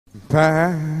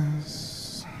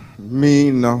Pass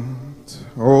me not,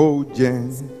 O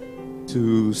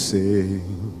gentle Savior,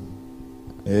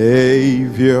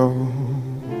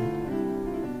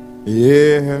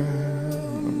 hear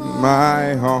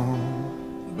my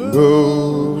humble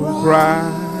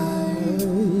cry.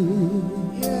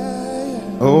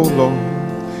 Oh Lord,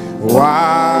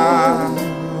 while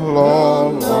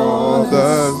all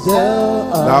others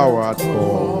thou art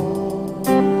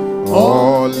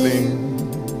calling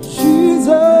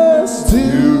Jesus to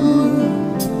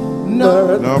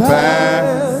not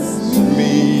pass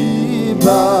me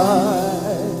by.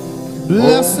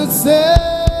 Blessed Savior,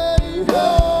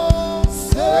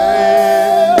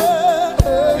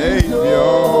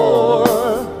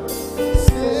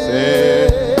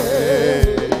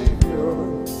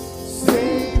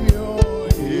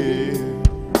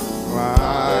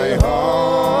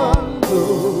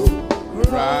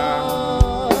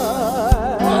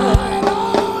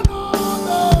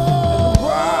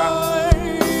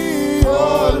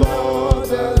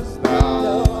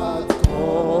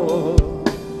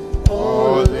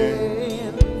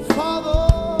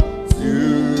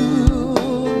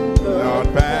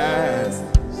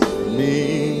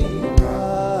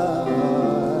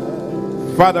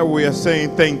 Father, we are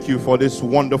saying thank you for this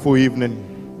wonderful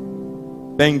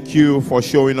evening. Thank you for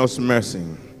showing us mercy.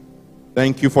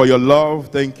 Thank you for your love.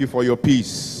 Thank you for your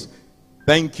peace.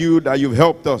 Thank you that you've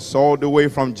helped us all the way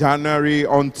from January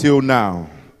until now.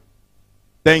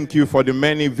 Thank you for the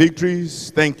many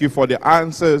victories. Thank you for the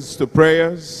answers to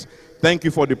prayers. Thank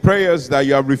you for the prayers that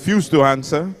you have refused to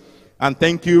answer. And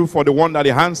thank you for the one that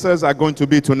the answers are going to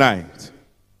be tonight.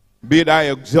 Be thou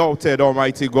exalted,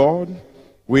 Almighty God.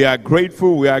 We are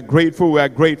grateful, we are grateful, we are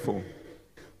grateful.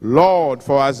 Lord,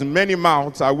 for as many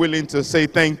mouths are willing to say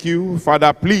thank you,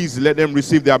 Father, please let them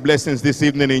receive their blessings this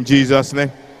evening in Jesus' name.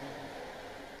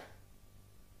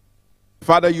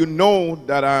 Father, you know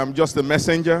that I am just a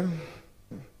messenger.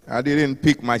 I didn't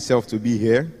pick myself to be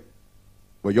here.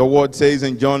 But your word says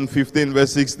in John 15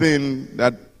 verse 16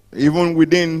 that even we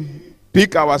didn't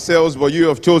pick ourselves, but you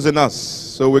have chosen us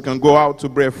so we can go out to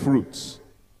bear fruits.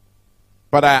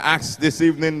 But I ask this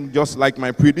evening, just like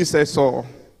my predecessor,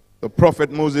 the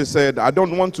prophet Moses said, I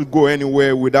don't want to go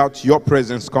anywhere without your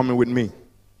presence coming with me.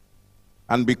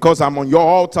 And because I'm on your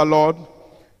altar, Lord,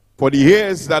 for the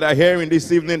ears that are hearing this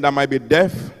evening that might be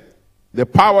deaf, the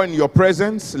power in your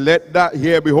presence, let that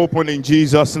ear be open in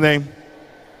Jesus' name.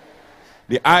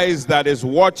 The eyes that is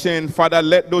watching, Father,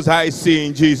 let those eyes see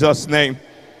in Jesus' name.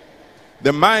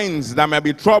 The minds that may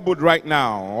be troubled right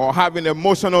now or having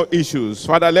emotional issues,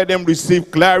 Father, let them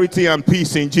receive clarity and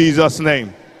peace in Jesus'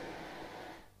 name.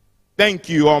 Thank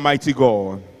you, Almighty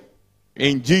God.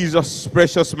 In Jesus'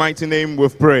 precious mighty name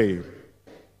we've prayed.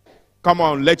 Come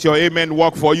on, let your amen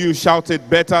work for you. Shout it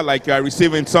better like you are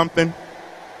receiving something.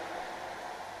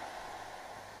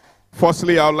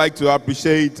 Firstly, I would like to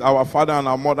appreciate our father and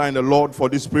our mother in the Lord for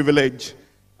this privilege.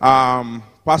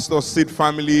 Pastor Sid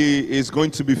family is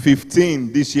going to be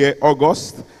 15 this year,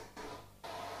 August.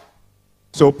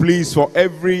 So please, for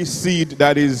every seed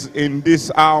that is in this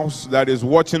house, that is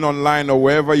watching online or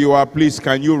wherever you are, please,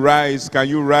 can you rise? Can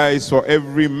you rise? For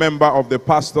every member of the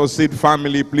Pastor Sid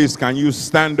family, please, can you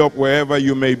stand up wherever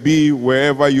you may be,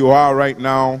 wherever you are right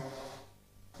now,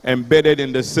 embedded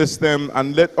in the system,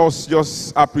 and let us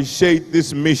just appreciate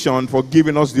this mission for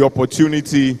giving us the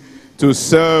opportunity to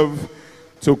serve,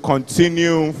 to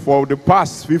continue for the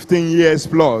past 15 years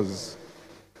plus.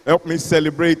 Help me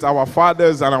celebrate our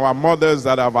fathers and our mothers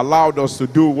that have allowed us to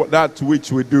do that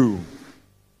which we do.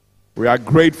 We are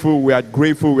grateful, we are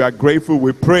grateful, we are grateful.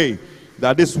 We pray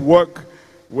that this work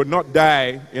will not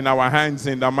die in our hands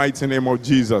in the mighty name of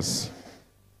Jesus.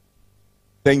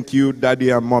 Thank you, Daddy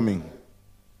and Mommy.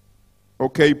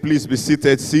 Okay, please be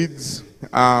seated, seeds.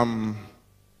 In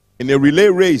a relay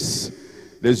race,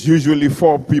 there's usually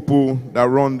 4 people that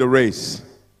run the race.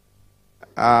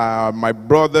 My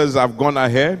brothers have gone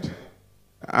ahead,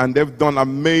 and they've done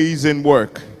amazing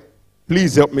work.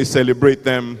 Please help me celebrate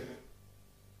them.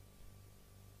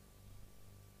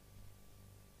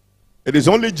 It is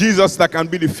only Jesus that can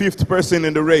be the 5th person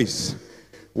in the race.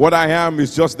 What I am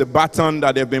is just the baton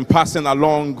that they've been passing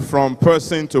along from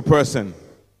person to person.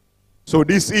 So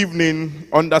this evening,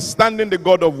 understanding the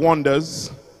God of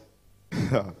wonders,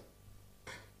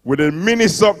 with a mini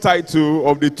subtitle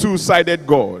of the two-sided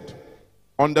God.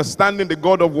 Understanding the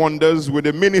God of wonders with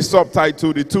a mini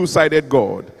subtitle, the two-sided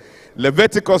God.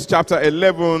 Leviticus chapter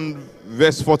 11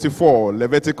 verse 44.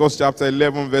 Leviticus chapter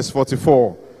 11 verse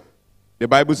 44. The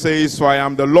Bible says, "For I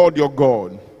am the Lord your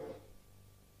God.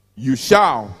 You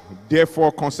shall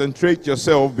therefore concentrate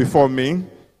yourself before me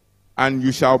and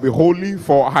you shall be holy,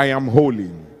 for I am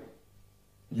holy.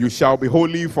 You shall be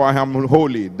holy, for I am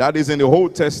holy. That is in the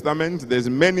Old Testament. There's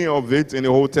many of it in the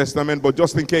Old Testament, but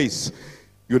just in case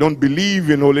you don't believe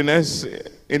in holiness,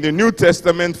 in the New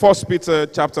Testament, 1 Peter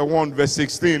chapter 1, verse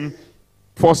 16,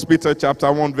 1 Peter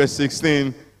chapter 1, verse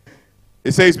 16,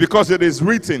 it says, because it is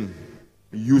written,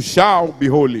 you shall be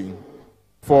holy,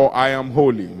 for I am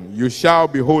holy. You shall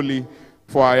be holy,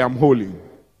 for I am holy.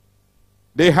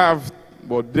 They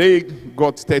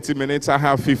got 30 minutes, I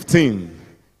have 15.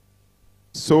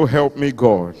 So help me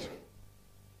God.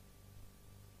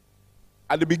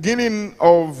 At the beginning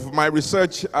of my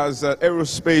research as an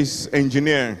aerospace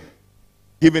engineer,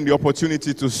 given the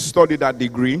opportunity to study that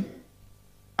degree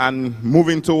and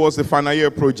moving towards the final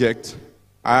year project,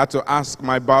 I had to ask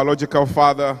my biological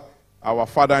father, our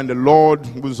father in the Lord,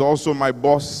 who's also my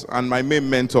boss and my main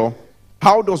mentor,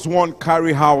 how does one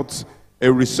carry out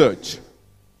a research?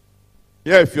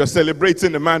 Yeah, if you're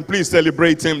celebrating the man, please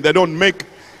celebrate him. They don't make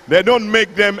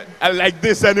them like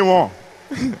this anymore.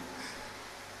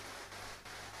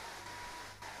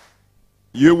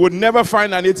 You would never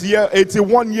find an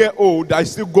 81-year-old that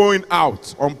is still going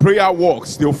out on prayer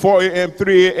walks till 4 a.m.,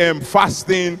 3 a.m.,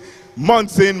 fasting,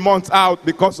 months in, months out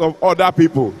because of other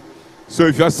people. So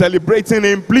if you're celebrating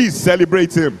him, please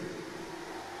celebrate him.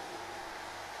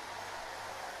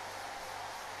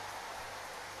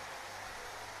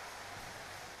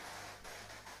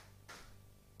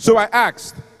 So I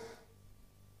asked,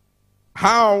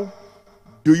 how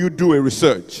do you do a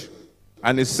research?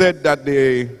 And he said that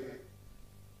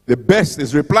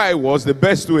his reply was, the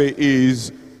best way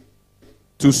is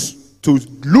to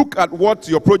look at what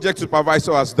your project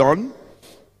supervisor has done,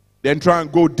 then try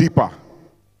and go deeper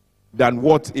than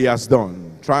what he has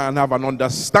done. Try and have an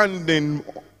understanding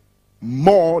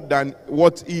more than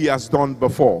what he has done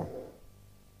before.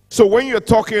 So when you're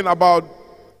talking about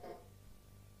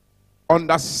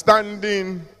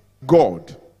understanding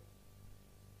God,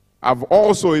 I've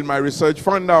also in my research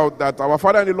found out that our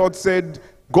Father in the Lord said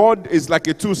God is like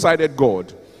a two-sided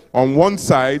God. On one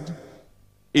side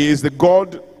is the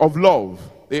God of love.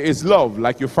 It is love,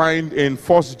 like you find in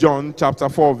 1 John chapter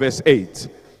 4, verse 8.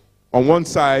 On one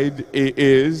side it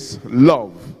is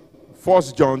love. 1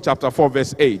 John chapter 4,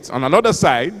 verse 8. On another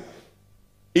side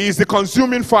is the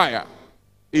consuming fire.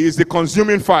 It is the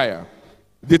consuming fire.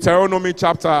 Deuteronomy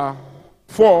chapter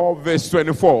 4, verse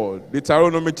 24.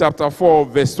 Deuteronomy chapter 4,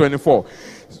 verse 24.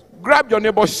 Grab your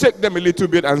neighbor, shake them a little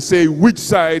bit and say, which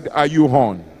side are you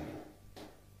on?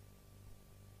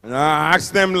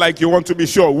 Ask them like you want to be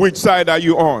sure. Which side are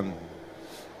you on?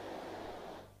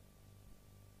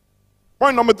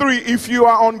 Point number 3, if you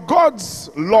are on God's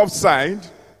love side,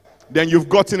 then you've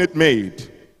gotten it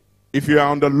made. If you are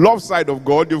on the love side of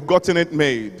God, you've gotten it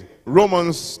made.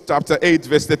 Romans chapter 8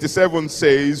 verse 37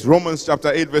 says,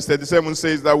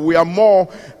 that we are more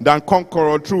than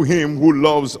conqueror through him who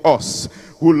loves us,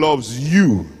 who loves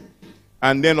you.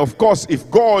 And then of course, if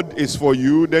God is for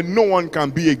you, then no one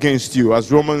can be against you,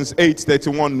 as Romans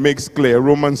 8:31 makes clear.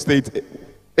 Romans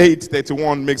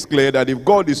 8:31 makes clear that if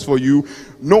God is for you,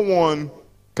 no one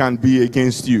can be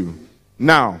against you.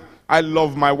 Now, I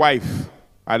love my wife.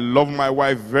 I love my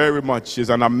wife very much.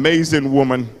 She's an amazing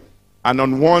woman. And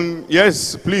on one,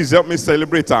 yes, please help me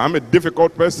celebrate her. I'm a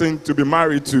difficult person to be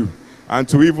married to and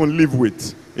to even live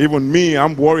with. Even me,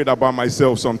 I'm worried about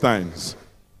myself sometimes.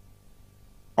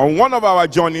 On one of our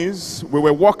journeys, we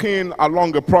were walking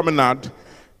along a promenade,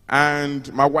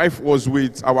 and my wife was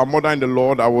with our mother in the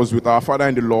Lord. I was with our father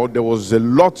in the Lord. There was a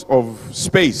lot of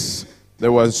space.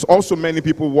 There was also many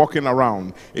people walking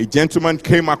around. A gentleman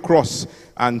came across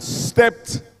and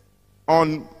stepped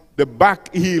on the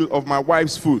back heel of my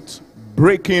wife's foot,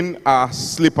 breaking our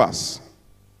slippers.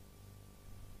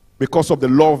 Because of the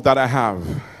love that I have,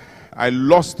 I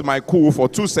lost my cool for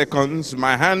 2 seconds.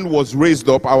 My hand was raised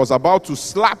up. I was about to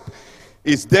slap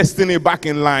his destiny back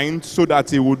in line so that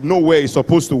he would know where he's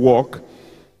supposed to walk.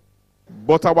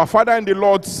 But our Father in the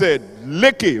Lord said,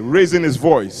 Leke, raising his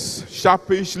voice,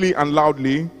 sharpishly and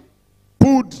loudly,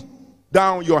 put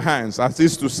down your hands, as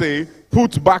is to say,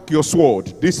 put back your sword.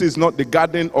 This is not the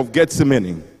Garden of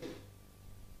Gethsemane.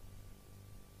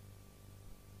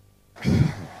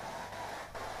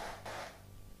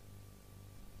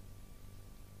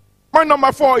 Point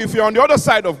number 4, if you're on the other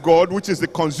side of God, which is the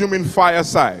consuming fire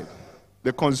side,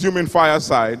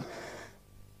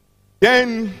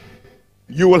 then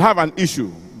you will have an issue,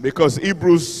 because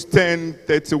Hebrews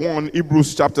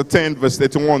chapter 10 verse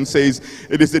 31 says,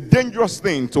 it is a dangerous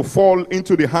thing to fall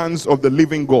into the hands of the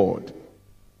living God.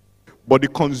 But the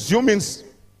consuming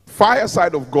fire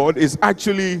side of God is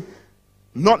actually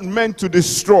not meant to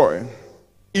destroy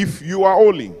if you are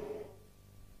holy.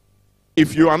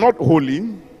 if you are not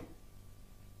holy,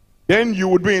 then you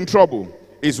would be in trouble.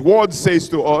 His word says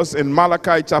to us in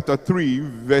Malachi chapter 3,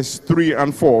 verse 3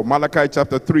 and 4. Malachi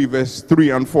chapter 3, verse 3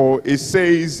 and 4. It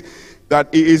says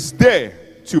that he is there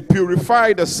to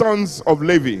purify the sons of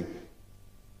Levi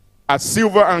as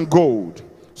silver and gold,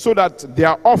 so that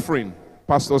their offering,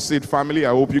 Pastor Sid family, I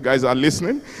hope you guys are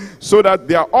listening, so that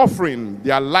their offering,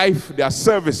 their life, their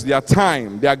service, their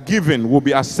time, their giving will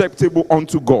be acceptable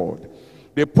unto God.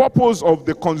 The purpose of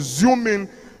the consuming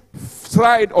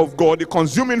side of God, the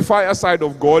consuming fire side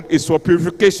of God, is for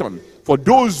purification, for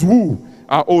those who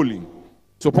are holy.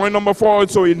 So point number 4,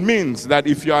 so it means that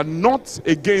if you are not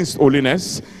against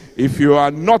holiness, if you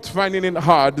are not finding it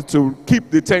hard to keep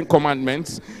the 10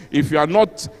 commandments, if you are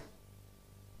not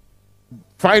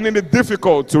finding it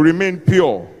difficult to remain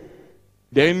pure,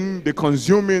 then the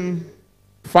consuming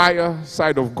fire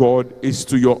side of God is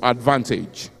to your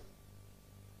advantage.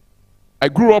 I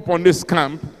grew up on this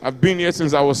camp. I've been here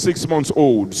since I was 6 months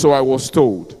old, so I was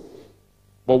told.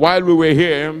 But while we were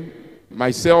here,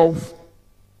 myself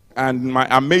and my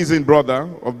amazing brother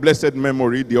of blessed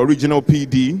memory, the original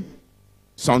PD,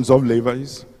 sons of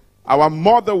Levi's, our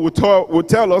mother would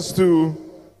tell us to,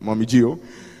 Mommy Gio,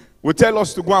 would tell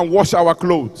us to go and wash our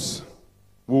clothes.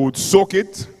 We would soak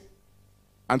it,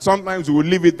 and sometimes we would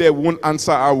leave it there. We won't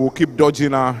answer her. We'll keep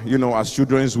dodging her, as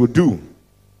children would do.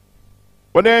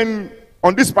 But then,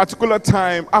 on this particular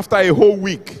time, after a whole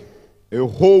week, Daddy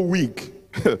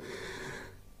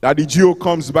Gio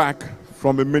comes back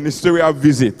from a ministerial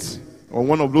visit, or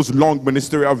one of those long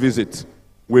ministerial visits.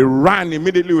 We ran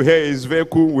immediately. We heard his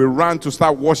vehicle. We ran to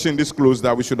start washing these clothes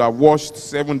that we should have washed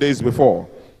 7 days before.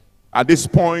 At this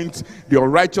point, the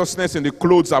unrighteousness in the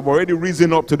clothes have already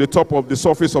risen up to the top of the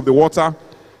surface of the water.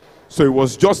 So it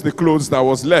was just the clothes that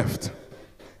was left.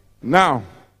 Now,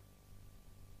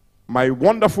 my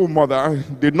wonderful mother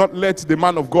did not let the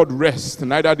man of God rest.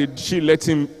 Neither did she let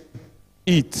him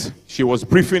eat. She was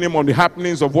briefing him on the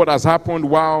happenings of what has happened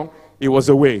while he was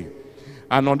away.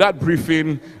 And on that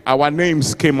briefing, our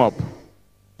names came up.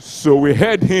 So we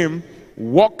heard him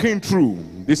walking through.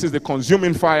 This is the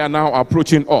consuming fire now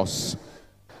approaching us.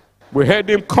 We heard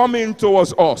him coming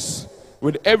towards us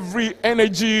with every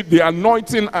energy, the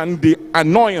anointing, and the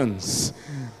annoyance.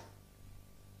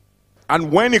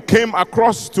 And when he came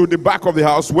across to the back of the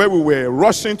house where we were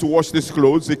rushing to wash these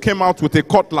clothes, he came out with a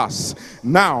cutlass.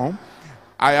 Now,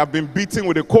 I have been beaten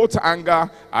with a coat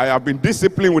hanger. I have been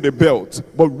disciplined with a belt.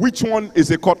 But which one is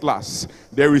a cutlass?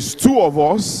 There is 2 of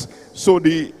us. So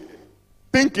the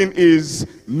thinking is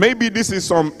maybe this is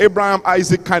some Abraham,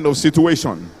 Isaac kind of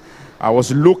situation. I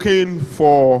was looking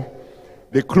for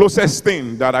the closest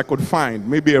thing that I could find.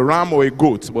 Maybe a ram or a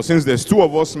goat. But since there's 2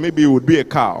 of us, maybe it would be a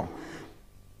cow.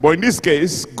 But in this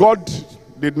case, God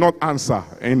did not answer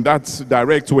in that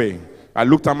direct way. I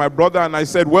looked at my brother and I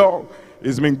said, well,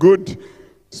 it's been good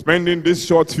spending this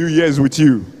short few years with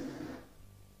you.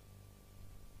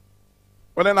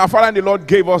 But then our Father and the Lord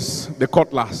gave us the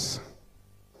cutlass.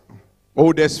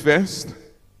 Oldest first.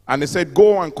 And he said,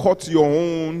 go and cut your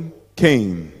own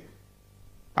cane.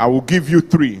 I will give you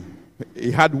 3.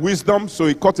 He had wisdom, so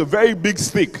he cut a very big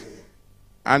stick.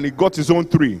 And he got his own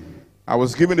 3. I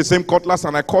was given the same cutlass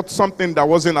and I cut something that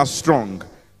wasn't as strong.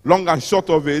 Long and short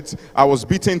of it, I was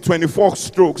beaten 24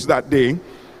 strokes that day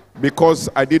because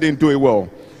I didn't do it well.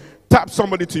 Tap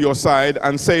somebody to your side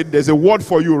and say, there's a word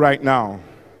for you right now.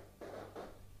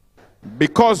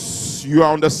 Because you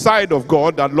are on the side of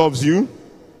God that loves you,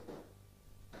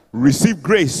 receive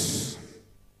grace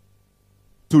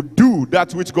to do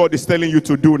that which God is telling you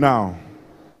to do now,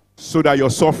 so that your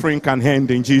suffering can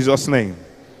end in Jesus' name.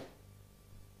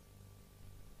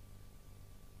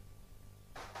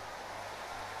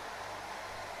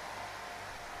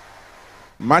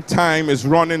 My time is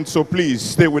running, so please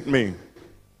stay with me.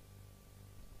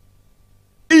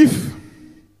 If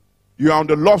you are on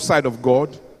the love side of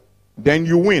God, then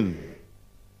you win.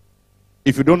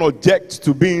 If you don't object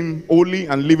to being holy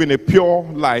and living a pure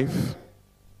life,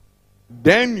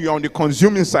 then you're on the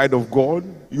consuming side of God,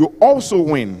 you also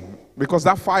win. Because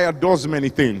that fire does many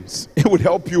things. It will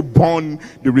help you burn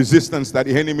the resistance that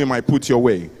the enemy might put your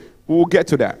way. We will get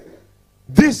to that.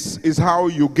 This is how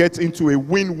you get into a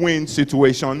win-win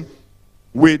situation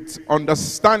with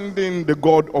understanding the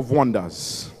God of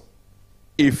wonders.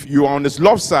 If you are on his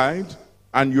love side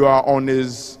and you are on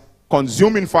his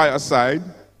consuming fire side,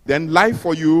 then life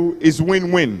for you is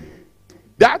win-win.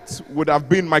 That would have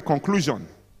been my conclusion.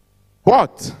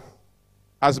 But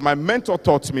as my mentor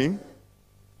taught me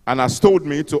and has told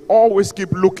me to always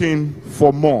keep looking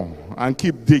for more and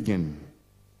keep digging,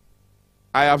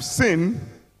 I have seen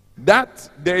that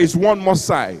there is one more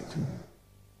side.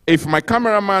 If my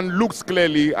cameraman looks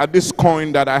clearly at this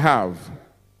coin that I have,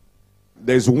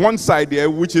 there's one side there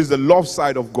which is the love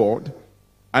side of God,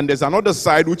 and there's another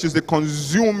side which is the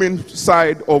consuming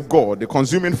side of God, the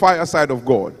consuming fire side of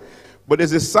God. But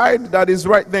there's a side that is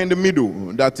right there in the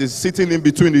middle, that is sitting in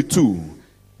between the two.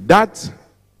 That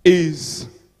is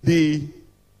the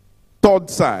third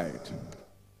side.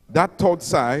 That third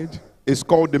side is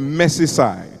called the mercy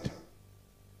side.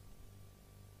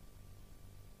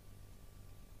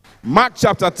 Mark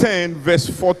chapter 10, verse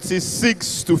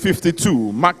 46 to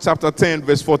 52. Mark chapter 10,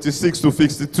 verse 46 to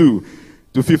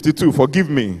 52. Forgive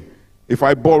me if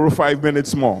I borrow 5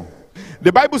 minutes more.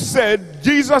 The Bible said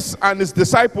Jesus and his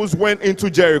disciples went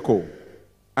into Jericho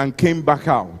and came back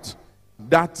out.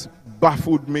 That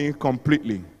baffled me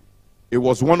completely. It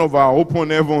was one of our open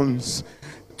heavens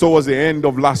towards the end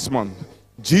of last month.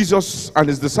 Jesus and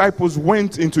his disciples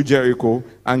went into Jericho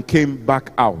and came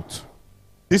back out.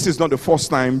 This is not the first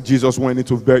time Jesus went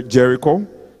into Jericho.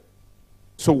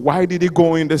 So why did he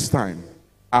go in this time?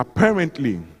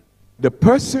 Apparently, the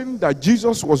person that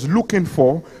Jesus was looking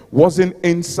for wasn't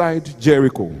inside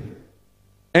Jericho.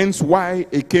 Hence why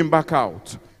he came back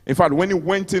out. In fact, when he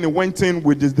went in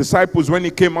with his disciples. When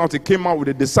he came out with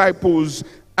the disciples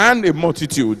and a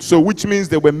multitude. So which means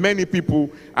there were many people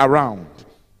around.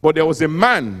 But there was a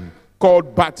man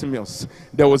called Bartimaeus.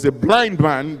 There was a blind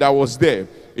man that was there.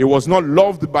 He was not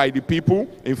loved by the people.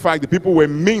 In fact, the people were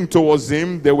mean towards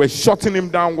him. They were shutting him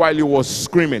down while he was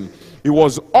screaming. He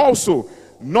was also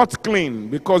not clean,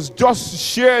 because just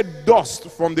sheer dust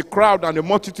from the crowd and the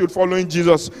multitude following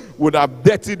Jesus would have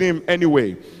dirtied him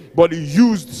anyway. But he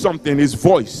used something, his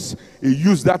voice. He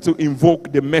used that to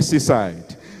invoke the mercy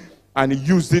side. And he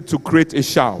used it to create a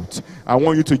shout. I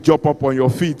want you to jump up on your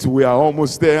feet. We are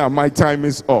almost there and my time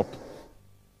is up.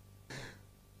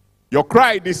 Your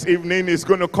cry this evening is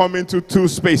going to come into two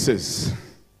spaces.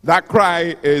 That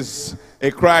cry is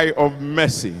a cry of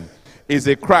mercy. Is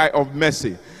a cry of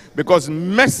mercy. Because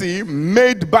mercy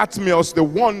made Bartimaeus the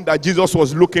one that Jesus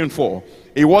was looking for.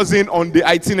 It wasn't on the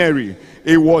itinerary.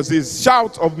 It was his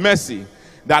shout of mercy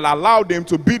that allowed him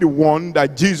to be the one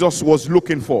that Jesus was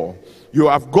looking for. You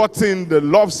have gotten the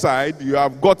love side. You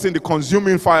have gotten the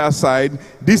consuming fire side.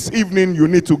 This evening you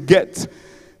need to get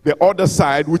the other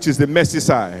side, which is the mercy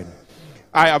side.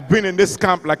 I have been in this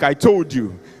camp, like I told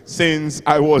you, since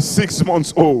I was 6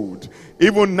 months old.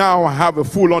 Even now I have a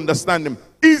full understanding.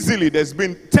 Easily, there's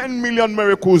been 10 million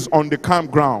miracles on the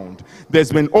campground.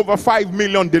 There's been over 5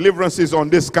 million deliverances on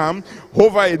this camp.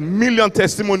 Over 1 million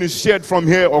testimonies shared from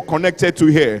here or connected to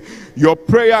here. Your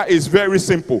prayer is very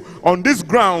simple. On this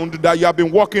ground that you have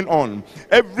been walking on,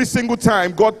 every single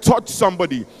time God touched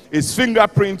somebody, his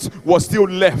fingerprint was still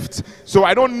left. So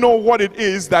I don't know what it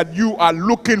is that you are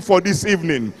looking for this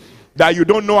evening, that you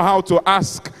don't know how to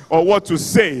ask or what to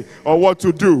say or what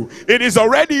to do. It is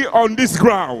already on this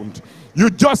ground. You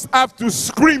just have to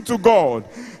scream to God,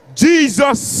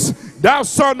 Jesus, thou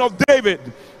son of David,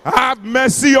 have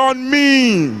mercy on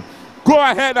me. Go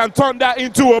ahead and turn that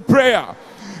into a prayer.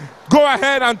 Go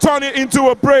ahead and turn it into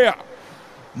a prayer.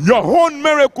 Your own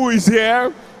miracle is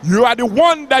here. You are the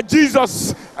one that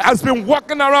Jesus has been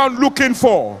walking around looking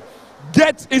for.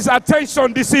 Get his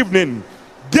attention this evening.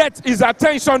 Get his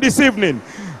attention this evening.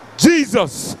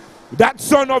 Jesus, that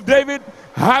son of David,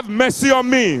 have mercy on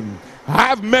me.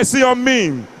 Have mercy on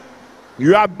me.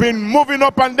 You have been moving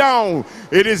up and down.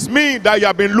 It is me that you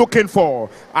have been looking for.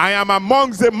 I am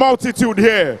amongst the multitude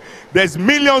here. There's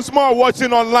millions more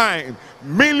watching online.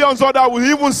 Millions other will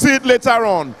even see it later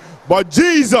on. But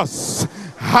Jesus,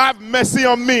 have mercy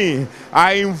on me.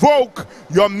 I invoke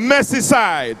your mercy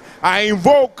side. I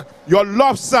invoke your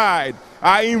love side.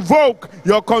 I invoke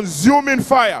your consuming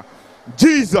fire.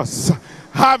 Jesus,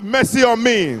 have mercy on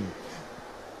me.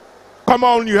 Come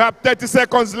on, you have 30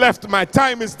 seconds left. My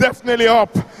time is definitely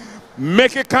up.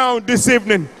 Make it count this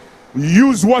evening.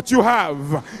 Use what you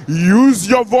have. Use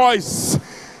your voice.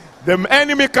 The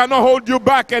enemy cannot hold you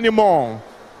back anymore.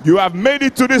 You have made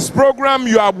it to this program.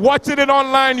 You are watching it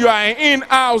online. You are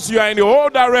in-house. You are in the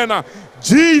old arena.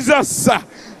 Jesus,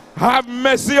 have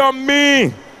mercy on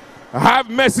me. Have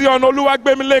mercy on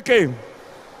Leke.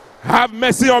 Have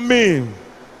mercy on me.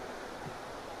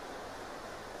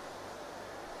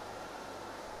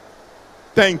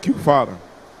 Thank you, Father.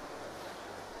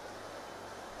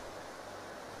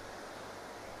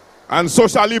 And so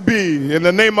shall it be, in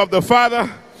the name of the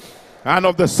Father, and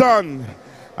of the Son,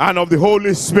 and of the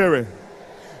Holy Spirit.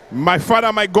 My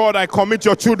Father, my God, I commit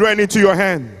your children into your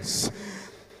hands.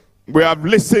 We have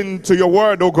listened to your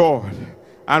word, O God,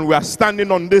 and we are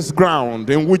standing on this ground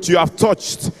in which you have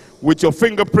touched with your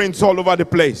fingerprints all over the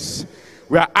place.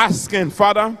 We are asking,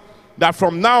 Father, that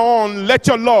from now on, let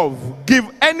your love give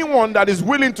anyone that is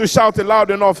willing to shout it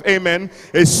loud enough, amen,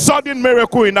 a sudden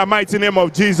miracle in the mighty name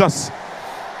of Jesus.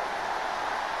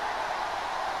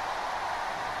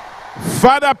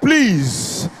 Father,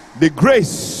 please, the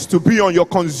grace to be on your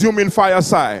consuming fire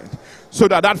side, so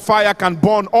that that fire can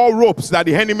burn all ropes that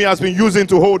the enemy has been using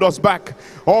to hold us back,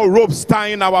 all ropes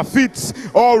tying our feet,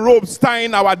 all ropes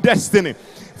tying our destiny.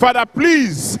 Father,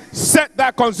 please set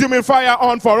that consuming fire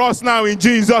on for us now in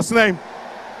Jesus' name.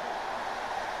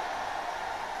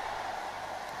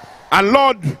 And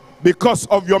Lord, because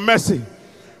of your mercy,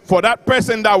 for that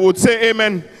person that would say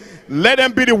amen, let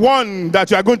them be the one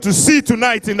that you are going to see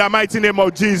tonight in the mighty name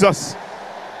of Jesus.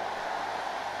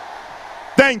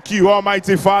 Thank you,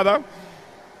 Almighty Father.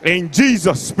 In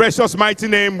Jesus' precious mighty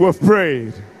name we've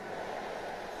prayed.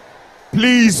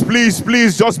 Please, please,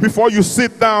 please, just before you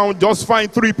sit down, just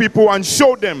find 3 people and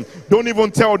show them. Don't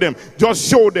even tell them. Just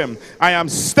show them. I am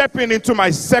stepping into my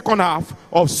second half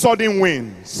of sudden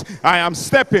wins. I am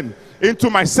stepping into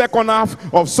my second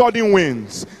half of sudden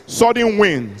wins. Sudden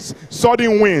wins.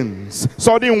 Sudden wins.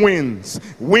 Sudden wins.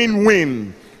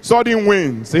 Win-win. Sudden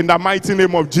wins in the mighty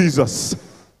name of Jesus.